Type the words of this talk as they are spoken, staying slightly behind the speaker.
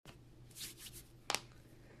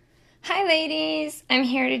ladies. I'm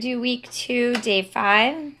here to do week 2, day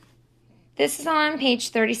 5. This is on page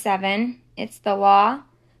 37. It's the Law,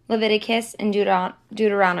 Leviticus, and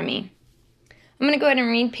Deuteronomy. I'm going to go ahead and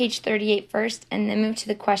read page 38 first and then move to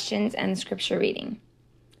the questions and the scripture reading.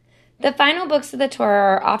 The final books of the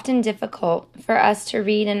Torah are often difficult for us to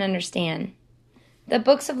read and understand. The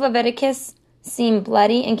books of Leviticus seem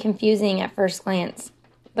bloody and confusing at first glance,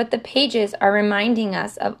 but the pages are reminding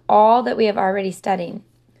us of all that we have already studied.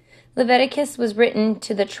 Leviticus was written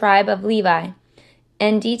to the tribe of Levi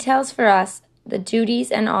and details for us the duties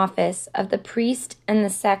and office of the priest and the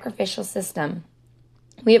sacrificial system.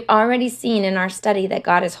 We have already seen in our study that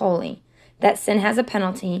God is holy, that sin has a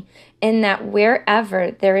penalty, and that wherever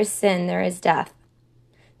there is sin, there is death.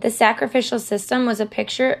 The sacrificial system was a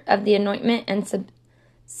picture of the anointment and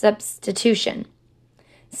substitution.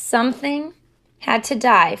 Something had to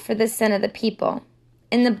die for the sin of the people.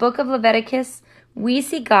 In the book of Leviticus, we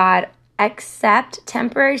see God accept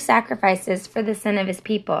temporary sacrifices for the sin of his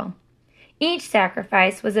people. Each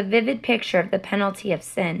sacrifice was a vivid picture of the penalty of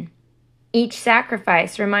sin. Each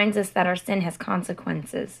sacrifice reminds us that our sin has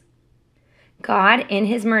consequences. God, in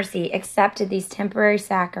his mercy, accepted these temporary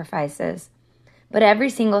sacrifices, but every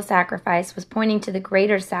single sacrifice was pointing to the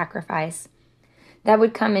greater sacrifice that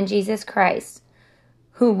would come in Jesus Christ,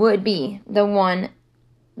 who would be the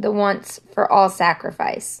once for all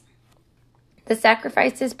sacrifice. The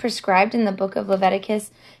sacrifices prescribed in the book of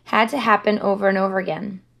Leviticus had to happen over and over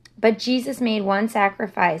again, but Jesus made one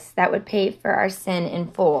sacrifice that would pay for our sin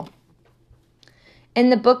in full. In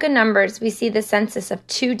the book of Numbers, we see the census of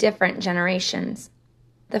 2 different generations.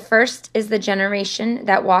 The first is the generation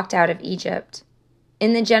that walked out of Egypt.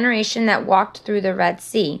 In the generation that walked through the Red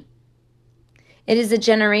Sea, it is a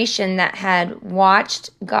generation that had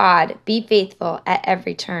watched God be faithful at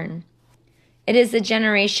every turn. It is the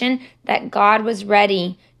generation that God was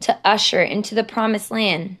ready to usher into the promised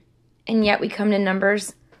land. And yet we come to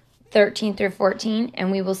Numbers 13 through 14,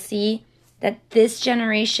 and we will see that this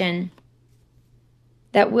generation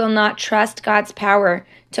that will not trust God's power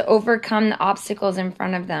to overcome the obstacles in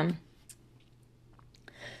front of them.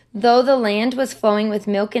 Though the land was flowing with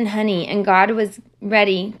milk and honey, and God was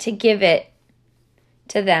ready to give it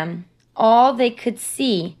to them, all they could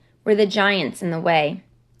see were the giants in the way.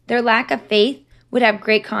 Their lack of faith would have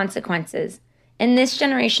great consequences, and this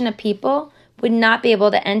generation of people would not be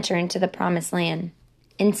able to enter into the promised land.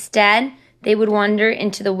 Instead, they would wander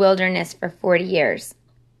into the wilderness for 40 years.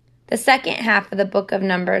 The second half of the book of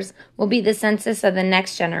Numbers will be the census of the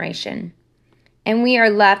next generation, and we are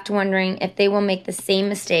left wondering if they will make the same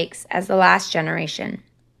mistakes as the last generation.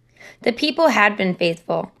 The people had been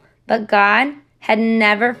faithful, but God had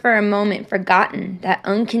never for a moment forgotten that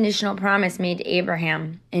unconditional promise made to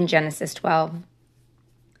Abraham in Genesis 12.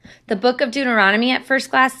 The book of Deuteronomy at first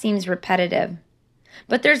glance seems repetitive,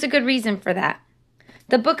 but there's a good reason for that.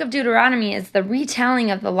 The book of Deuteronomy is the retelling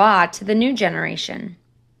of the law to the new generation.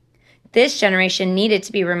 This generation needed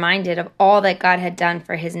to be reminded of all that God had done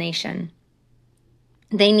for his nation.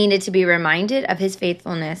 They needed to be reminded of his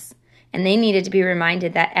faithfulness, and they needed to be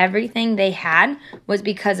reminded that everything they had was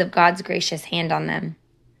because of God's gracious hand on them.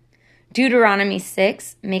 Deuteronomy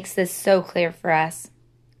 6 makes this so clear for us.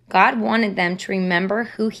 God wanted them to remember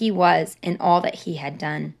who he was and all that he had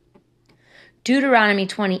done. Deuteronomy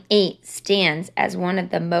 28 stands as one of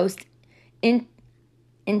the most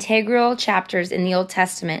integral chapters in the Old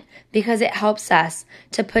Testament because it helps us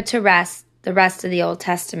to put to rest the rest of the Old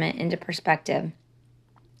Testament into perspective.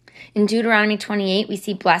 In Deuteronomy 28, we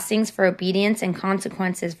see blessings for obedience and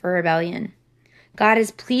consequences for rebellion. God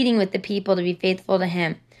is pleading with the people to be faithful to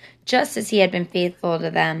him, just as he had been faithful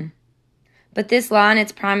to them. But this law and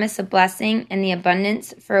its promise of blessing and the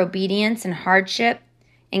abundance for obedience and hardship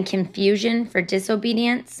and confusion for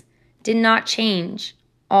disobedience did not change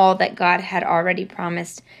all that God had already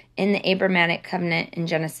promised in the Abrahamic covenant in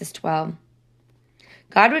Genesis 12.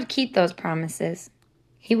 God would keep those promises.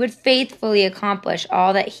 He would faithfully accomplish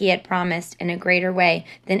all that he had promised in a greater way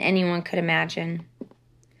than anyone could imagine.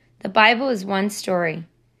 The Bible is one story,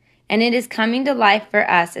 and it is coming to life for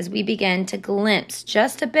us as we begin to glimpse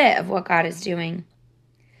just a bit of what God is doing.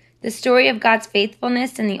 The story of God's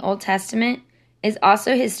faithfulness in the Old Testament is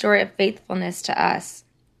also his story of faithfulness to us.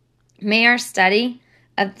 May our study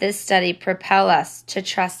of this study propel us to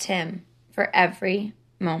trust him for every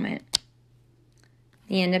moment.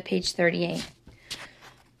 The end of page 38.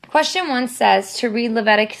 Question 1 says to read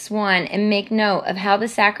Leviticus 1 and make note of how the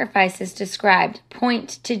sacrifices described point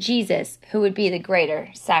to Jesus, who would be the greater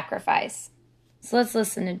sacrifice. So let's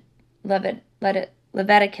listen to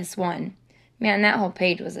Leviticus 1. Man, that whole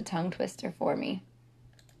page was a tongue twister for me.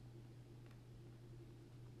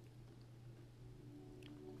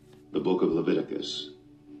 book of Leviticus,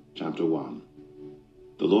 chapter 1.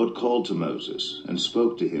 The Lord called to Moses and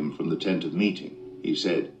spoke to him from the tent of meeting. He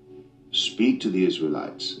said, "Speak to the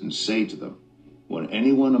Israelites and say to them, when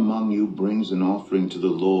anyone among you brings an offering to the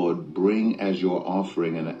Lord, bring as your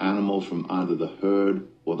offering an animal from either the herd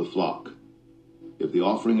or the flock. If the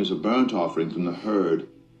offering is a burnt offering from the herd,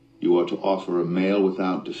 you are to offer a male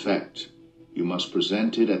without defect. You must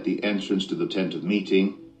present it at the entrance to the tent of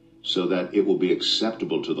meeting, so that it will be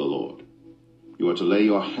acceptable to the Lord. You are to lay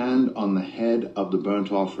your hand on the head of the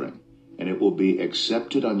burnt offering, and it will be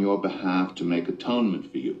accepted on your behalf to make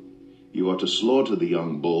atonement for you. You are to slaughter the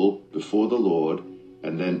young bull before the Lord,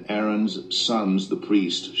 and then Aaron's sons, the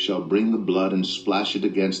priest, shall bring the blood and splash it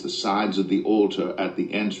against the sides of the altar at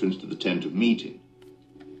the entrance to the tent of meeting.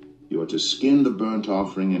 You are to skin the burnt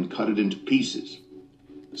offering and cut it into pieces.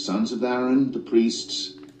 The sons of Aaron, the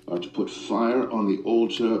priests, are to put fire on the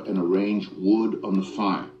altar and arrange wood on the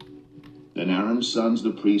fire. Then Aaron's sons,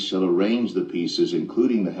 the priests, shall arrange the pieces,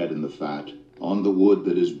 including the head and the fat, on the wood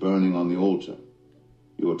that is burning on the altar.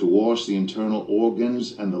 You are to wash the internal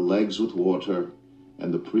organs and the legs with water,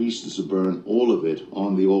 and the priest is to burn all of it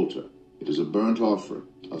on the altar. It is a burnt offering,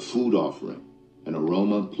 a food offering, an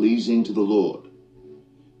aroma pleasing to the Lord.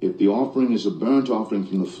 If the offering is a burnt offering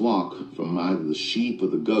from the flock, from either the sheep or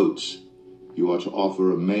the goats, you are to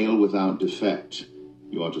offer a male without defect.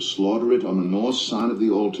 You are to slaughter it on the north side of the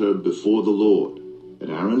altar before the Lord,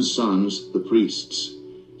 and Aaron's sons, the priests,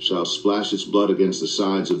 shall splash its blood against the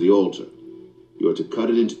sides of the altar. You are to cut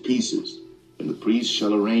it into pieces, and the priest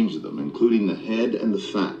shall arrange them, including the head and the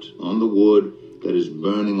fat, on the wood that is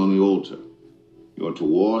burning on the altar. You are to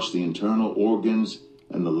wash the internal organs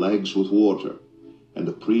and the legs with water, and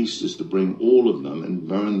the priest is to bring all of them and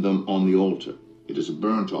burn them on the altar. It is a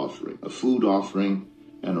burnt offering, a food offering,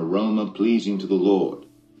 an aroma pleasing to the Lord.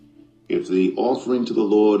 If the offering to the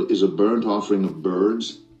Lord is a burnt offering of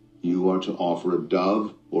birds, you are to offer a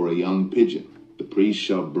dove or a young pigeon. The priest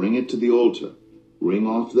shall bring it to the altar, wring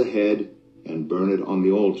off the head, and burn it on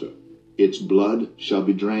the altar. Its blood shall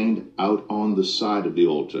be drained out on the side of the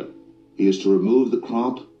altar. He is to remove the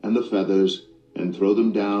crop and the feathers and throw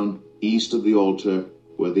them down east of the altar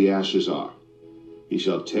where the ashes are. He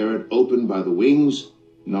shall tear it open by the wings,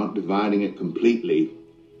 not dividing it completely,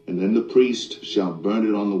 and then the priest shall burn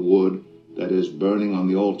it on the wood that is burning on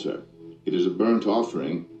the altar. It is a burnt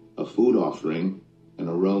offering, a food offering, an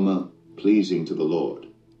aroma pleasing to the Lord."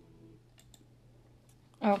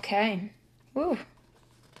 Okay. Woo.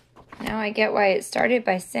 Now I get why it started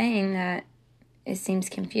by saying that it seems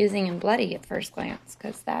confusing and bloody at first glance,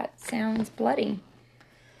 because that sounds bloody.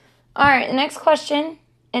 All right, the next question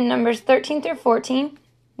in Numbers 13 through 14,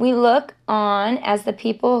 we look on as the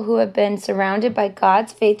people who have been surrounded by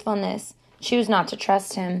God's faithfulness choose not to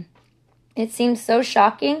trust him. It seems so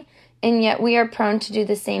shocking, and yet we are prone to do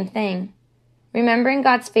the same thing. Remembering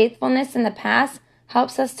God's faithfulness in the past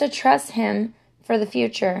helps us to trust him for the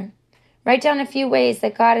future. Write down a few ways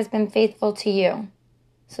that God has been faithful to you.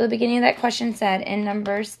 So the beginning of that question said in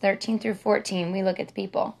Numbers 13 through 14, we look at the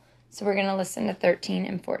people. So we're going to listen to 13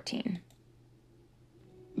 and 14.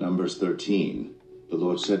 Numbers 13. The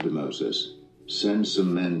Lord said to Moses, "Send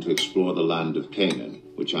some men to explore the land of Canaan,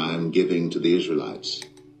 which I am giving to the Israelites.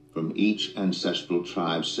 From each ancestral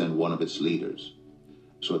tribe send one of its leaders."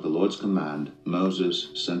 So at the Lord's command, Moses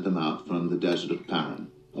sent them out from the desert of Paran.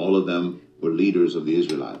 All of them were leaders of the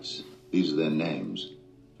Israelites. These are their names.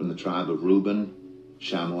 From the tribe of Reuben,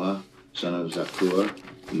 Shammua, son of Zakur.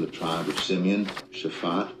 From the tribe of Simeon,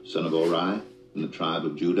 Shaphat, son of Ori. From the tribe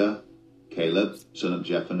of Judah, Caleb, son of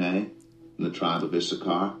Jephunneh. From the tribe of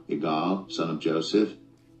Issachar, Igal, son of Joseph.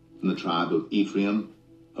 From the tribe of Ephraim,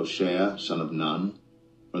 Hoshea, son of Nun.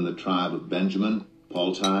 From the tribe of Benjamin,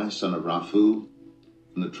 Paltai, son of Raphu.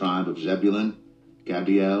 From the tribe of Zebulun,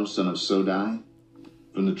 Gadiel, son of Sodai.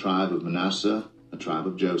 From the tribe of Manasseh, the tribe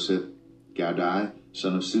of Joseph, Gadai,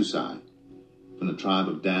 son of Susai. From the tribe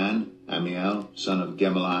of Dan, Amiel, son of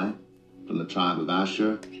Gemalli. From the tribe of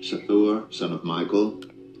Asher, Sethur, son of Michael.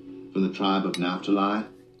 From the tribe of Naphtali,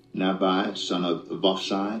 Nabai, son of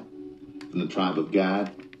Vophsi. From the tribe of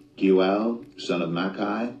Gad, Geuel, son of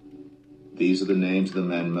Machi. These are the names of the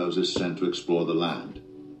men Moses sent to explore the land.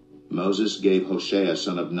 Moses gave Hoshea,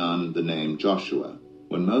 son of Nun, the name Joshua.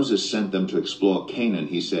 When Moses sent them to explore Canaan,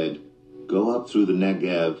 he said, "Go up through the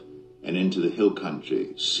Negev and into the hill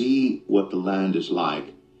country. See what the land is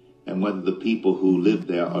like, and whether the people who live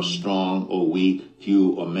there are strong or weak, few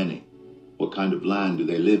or many. What kind of land do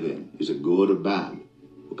they live in? Is it good or bad?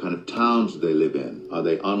 What kind of towns do they live in? Are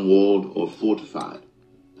they unwalled or fortified?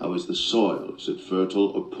 How is the soil? Is it fertile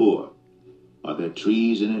or poor? Are there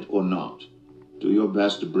trees in it or not? "Do your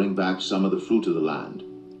best to bring back some of the fruit of the land."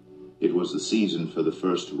 It was the season for the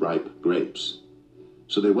first ripe grapes.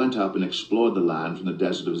 So they went up and explored the land from the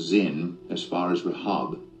desert of Zin as far as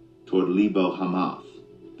Rehob, toward Lebo Hamath.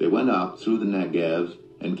 They went up through the Negev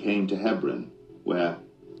and came to Hebron, where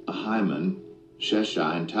Ahiman,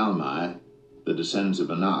 Sheshai, and Talmai, the descendants of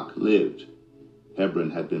Anak, lived.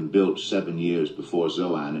 Hebron had been built 7 years before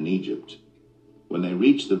Zoan in Egypt. When they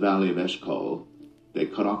reached the valley of Eshcol, they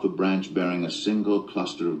cut off a branch bearing a single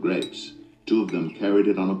cluster of grapes. 2 of them carried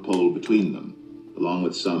it on a pole between them, along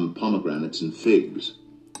with some pomegranates and figs.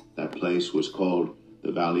 That place was called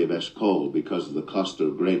the Valley of Eshcol because of the cluster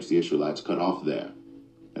of grapes the Israelites cut off there.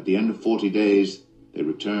 At the end of 40 days, they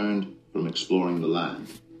returned from exploring the land.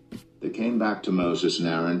 They came back to Moses and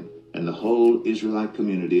Aaron and the whole Israelite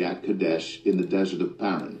community at Kadesh in the desert of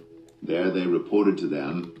Paran. There they reported to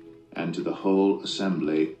them and to the whole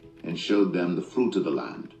assembly and showed them the fruit of the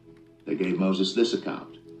land. They gave Moses this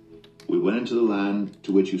account: "We went into the land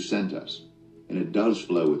to which you sent us, and it does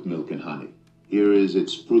flow with milk and honey. Here is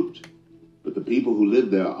its fruit. But the people who live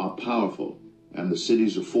there are powerful, and the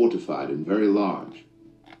cities are fortified and very large.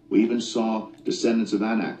 We even saw descendants of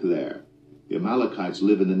Anak there. The Amalekites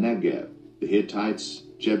live in the Negev. The Hittites,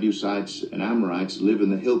 Jebusites, and Amorites live in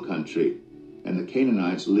the hill country, and the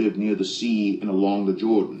Canaanites live near the sea and along the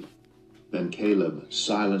Jordan." Then Caleb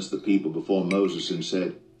silenced the people before Moses and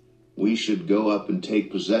said, "We should go up and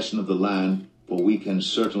take possession of the land, for we can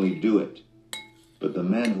certainly do it." But the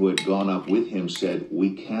men who had gone up with him said,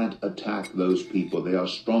 "We can't attack those people. They are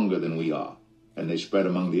stronger than we are." And they spread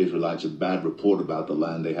among the Israelites a bad report about the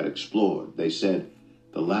land they had explored. They said,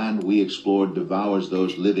 "The land we explored devours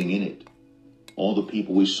those living in it. All the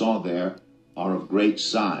people we saw there are of great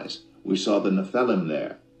size. We saw the Nephilim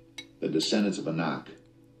there, the descendants of Anak,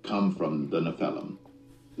 come from the Nephilim.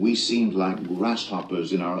 We seemed like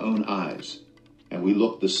grasshoppers in our own eyes, and we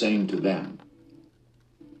looked the same to them."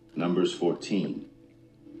 Numbers 14.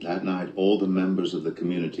 That night all the members of the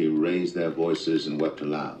community raised their voices and wept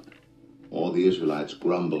aloud. All the Israelites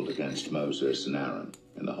grumbled against Moses and Aaron,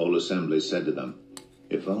 and the whole assembly said to them,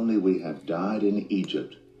 "If only we had died in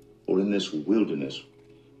Egypt or in this wilderness.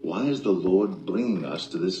 Why is the Lord bringing us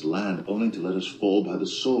to this land only to let us fall by the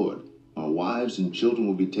sword? Our wives and children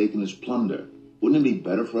will be taken as plunder. Wouldn't it be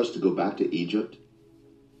better for us to go back to Egypt?"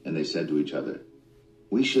 And they said to each other,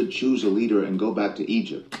 "We should choose a leader and go back to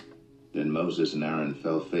Egypt." Then Moses and Aaron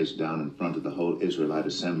fell face down in front of the whole Israelite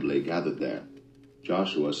assembly gathered there.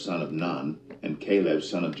 Joshua son of Nun and Caleb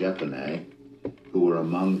son of Jephunneh, who were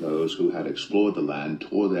among those who had explored the land,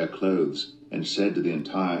 tore their clothes and said to the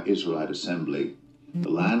entire Israelite assembly,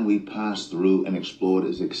 "The land we passed through and explored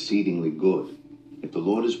is exceedingly good. If the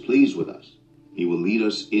Lord is pleased with us, he will lead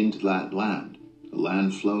us into that land, a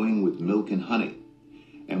land flowing with milk and honey,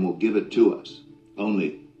 and will give it to us.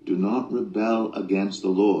 Only do not rebel against the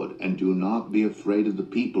Lord, and do not be afraid of the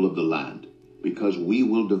people of the land, because we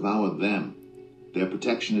will devour them. Their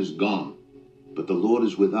protection is gone, but the Lord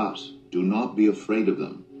is with us. Do not be afraid of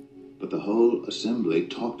them." But the whole assembly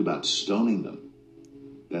talked about stoning them.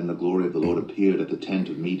 Then the glory of the Lord appeared at the tent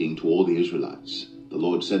of meeting to all the Israelites. The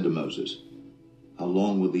Lord said to Moses, "How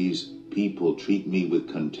long will these people treat me with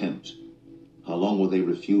contempt? How long will they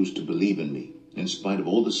refuse to believe in me, in spite of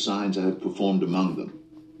all the signs I have performed among them?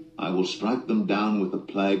 I will strike them down with a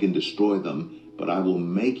plague and destroy them, but I will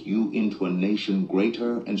make you into a nation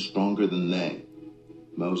greater and stronger than they."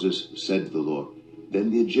 Moses said to the Lord,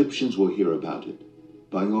 "Then the Egyptians will hear about it.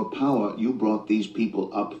 By your power you brought these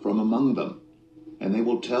people up from among them, and they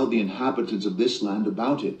will tell the inhabitants of this land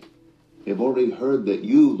about it. They have already heard that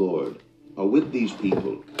you, Lord, are with these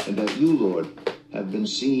people, and that you, Lord, have been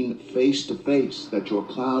seen face to face, that your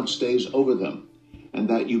cloud stays over them, and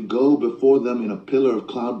that you go before them in a pillar of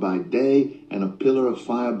cloud by day and a pillar of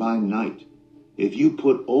fire by night. If you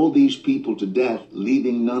put all these people to death,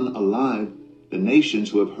 leaving none alive, the nations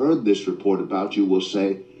who have heard this report about you will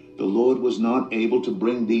say, 'The Lord was not able to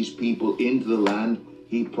bring these people into the land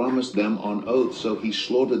he promised them on oath, so he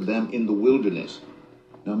slaughtered them in the wilderness.'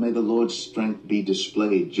 Now may the Lord's strength be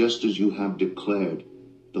displayed, just as you have declared.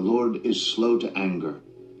 The Lord is slow to anger,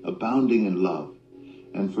 abounding in love,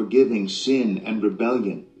 and forgiving sin and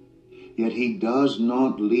rebellion. Yet he does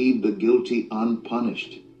not leave the guilty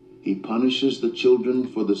unpunished. He punishes the children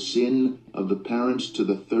for the sin of the parents to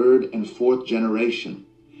the 3rd and 4th generation.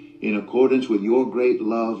 In accordance with your great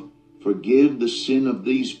love, forgive the sin of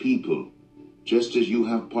these people, just as you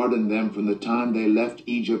have pardoned them from the time they left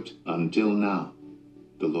Egypt until now."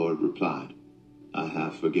 The Lord replied, "I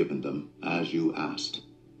have forgiven them, as you asked.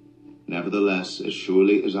 Nevertheless, as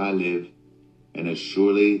surely as I live, and as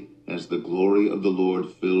surely as the glory of the Lord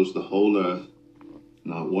fills the whole earth,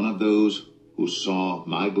 Not one of those who saw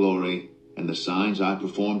my glory and the signs I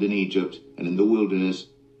performed in Egypt and in the wilderness,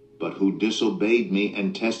 but who disobeyed me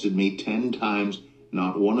and tested me 10 times,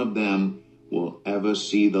 not one of them will ever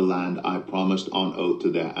see the land I promised on oath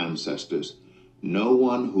to their ancestors. No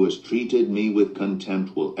one who has treated me with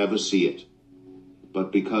contempt will ever see it.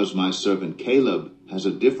 But because my servant Caleb has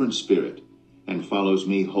a different spirit and follows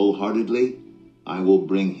me wholeheartedly, I will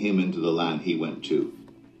bring him into the land he went to,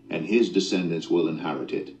 and his descendants will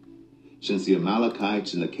inherit it. Since the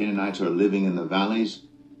Amalekites and the Canaanites are living in the valleys,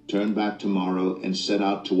 turn back tomorrow and set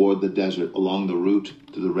out toward the desert along the route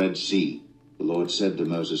to the Red Sea. The Lord said to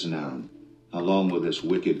Moses and Aaron, how long will this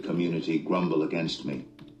wicked community grumble against me?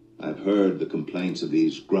 I've heard the complaints of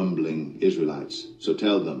these grumbling Israelites. So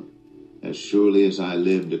tell them, as surely as I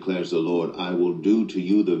live, declares the Lord, I will do to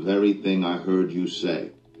you the very thing I heard you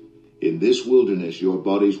say. In this wilderness your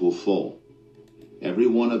bodies will fall. Every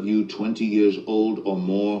one of you 20 years old or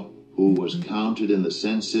more who was counted in the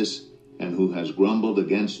census and who has grumbled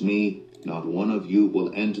against me, not one of you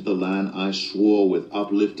will enter the land I swore with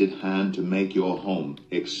uplifted hand to make your home,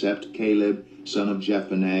 except Caleb, son of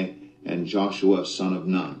Jephunneh, and Joshua, son of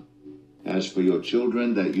Nun. As for your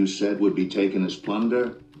children that you said would be taken as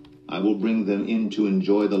plunder, I will bring them in to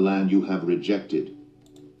enjoy the land you have rejected.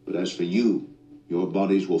 But as for you, your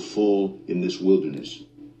bodies will fall in this wilderness.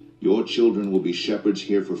 Your children will be shepherds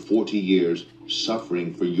here for 40 years,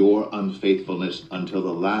 suffering for your unfaithfulness until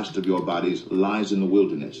the last of your bodies lies in the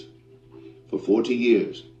wilderness. For 40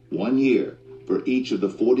 years, 1 year, for each of the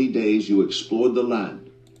 40 days you explored the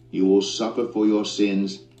land, you will suffer for your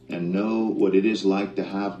sins and know what it is like to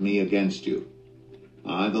have me against you.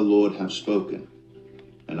 I, the Lord, have spoken,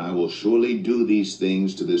 and I will surely do these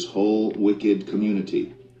things to this whole wicked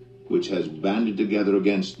community, which has banded together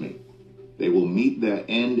against me. They will meet their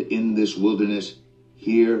end in this wilderness.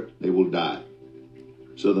 Here they will die.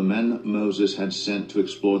 So the men Moses had sent to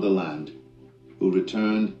explore the land, who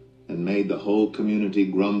returned and made the whole community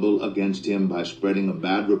grumble against him by spreading a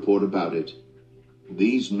bad report about it.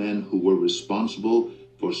 These men who were responsible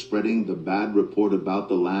for spreading the bad report about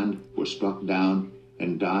the land were struck down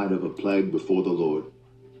and died of a plague before the Lord.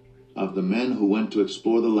 Of the men who went to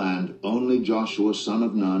explore the land, only Joshua son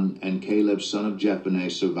of Nun and Caleb son of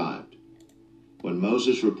Jephunneh survived. When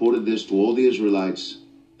Moses reported this to all the Israelites,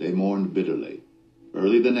 they mourned bitterly.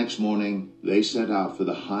 Early the next morning, they set out for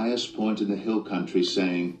the highest point in the hill country,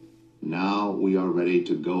 saying, now we are ready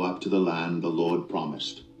to go up to the land the Lord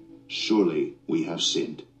promised. Surely we have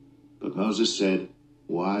sinned. But Moses said,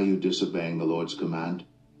 why are you disobeying the Lord's command?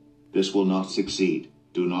 This will not succeed.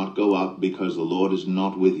 Do not go up, because the Lord is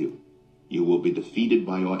not with you. You will be defeated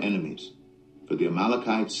by your enemies. For the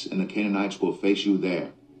Amalekites and the Canaanites will face you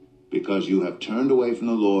there. Because you have turned away from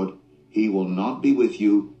the Lord, he will not be with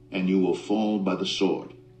you, and you will fall by the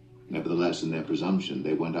sword. Nevertheless, in their presumption,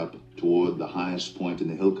 they went up toward the highest point in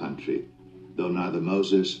the hill country, though neither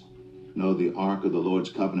Moses nor the ark of the Lord's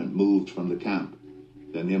covenant moved from the camp.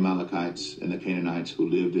 Then the Amalekites and the Canaanites who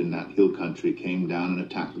lived in that hill country came down and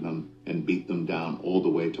attacked them and beat them down all the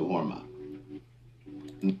way to Hormah.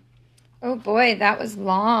 Oh boy, that was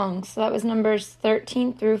long. So that was Numbers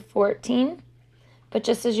 13 through 14. But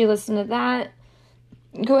just as you listen to that,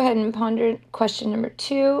 go ahead and ponder question number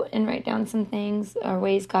 2 and write down some things or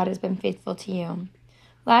ways God has been faithful to you.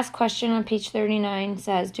 Last question on page 39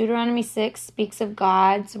 says, Deuteronomy 6 speaks of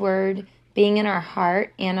God's word being in our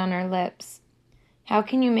heart and on our lips. How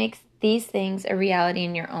can you make these things a reality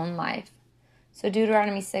in your own life? So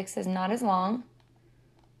Deuteronomy 6 is not as long.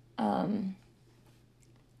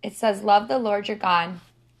 It says, love the Lord your God.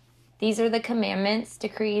 These are the commandments,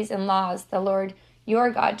 decrees, and laws the Lord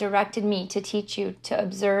your God directed me to teach you to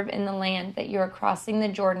observe in the land that you are crossing the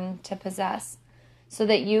Jordan to possess, so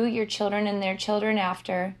that you, your children, and their children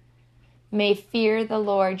after may fear the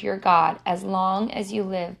Lord your God as long as you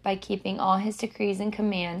live by keeping all his decrees and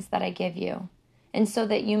commands that I give you, and so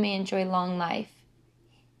that you may enjoy long life.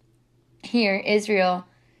 Hear, Israel,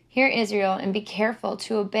 and be careful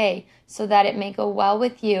to obey, so that it may go well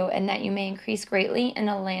with you, and that you may increase greatly in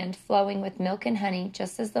a land flowing with milk and honey,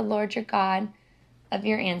 just as the Lord your God of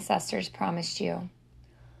your ancestors promised you.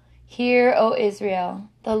 Hear, O Israel,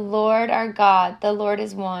 the Lord our God, the Lord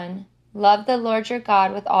is one. Love the Lord your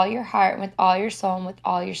God with all your heart, and with all your soul, and with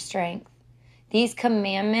all your strength. These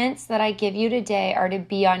commandments that I give you today are to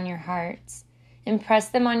be on your hearts. Impress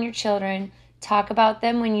them on your children. Talk about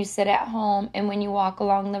them when you sit at home and when you walk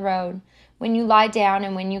along the road, when you lie down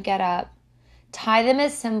and when you get up. Tie them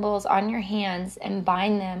as symbols on your hands and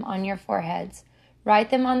bind them on your foreheads.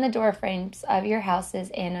 Write them on the doorframes of your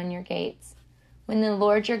houses and on your gates. when the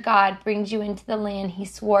Lord your God brings you into the land he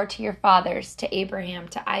swore to your fathers, to Abraham,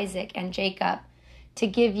 to Isaac, and Jacob, to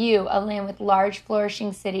give you a land with large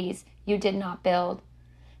flourishing cities you did not build,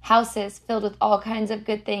 houses filled with all kinds of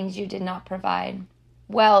good things you did not provide,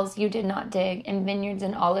 wells you did not dig, and vineyards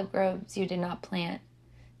and olive groves you did not plant.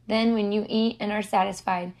 Then when you eat and are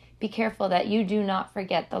satisfied, be careful that you do not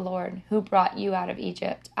forget the Lord, who brought you out of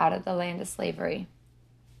Egypt, out of the land of slavery.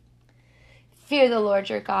 Fear the Lord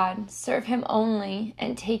your God, serve him only,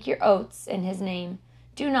 and take your oaths in his name.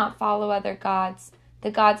 Do not follow other gods, the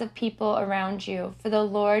gods of people around you, for the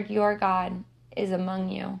Lord your God is among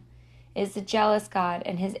you, is a jealous God,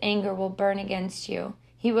 and his anger will burn against you.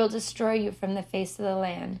 He will destroy you from the face of the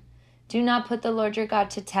land. Do not put the Lord your God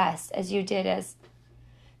to test, as you did.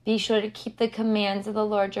 Be sure to keep the commands of the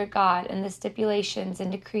Lord your God and the stipulations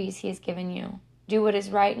and decrees he has given you. Do what is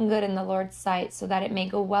right and good in the Lord's sight, so that it may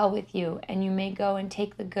go well with you, and you may go and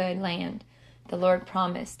take the good land the Lord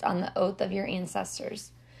promised on the oath of your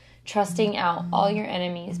ancestors, trusting out all your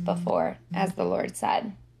enemies before, as the Lord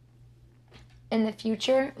said. In the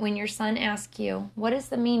future, when your son asks you, what is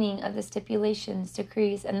the meaning of the stipulations,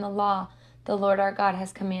 decrees, and the law the Lord our God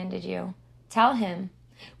has commanded you? Tell him,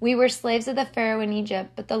 we were slaves of the Pharaoh in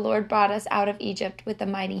Egypt, but the Lord brought us out of Egypt with a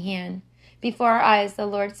mighty hand. Before our eyes, the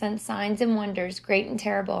Lord sent signs and wonders, great and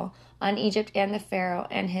terrible, on Egypt and the Pharaoh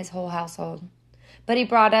and his whole household. But he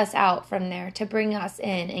brought us out from there to bring us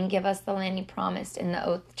in and give us the land he promised in the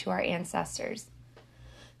oath to our ancestors.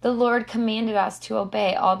 The Lord commanded us to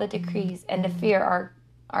obey all the decrees and to fear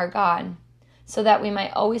our God, so that we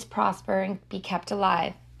might always prosper and be kept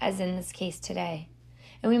alive, as in this case today.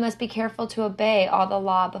 And we must be careful to obey all the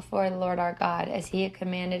law before the Lord our God, as he had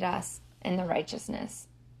commanded us in the righteousness.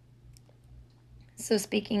 So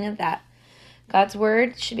speaking of that, God's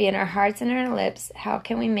word should be in our hearts and our lips. How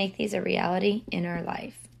can we make these a reality in our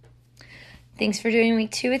life? Thanks for doing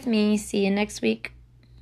week 2 with me. See you next week.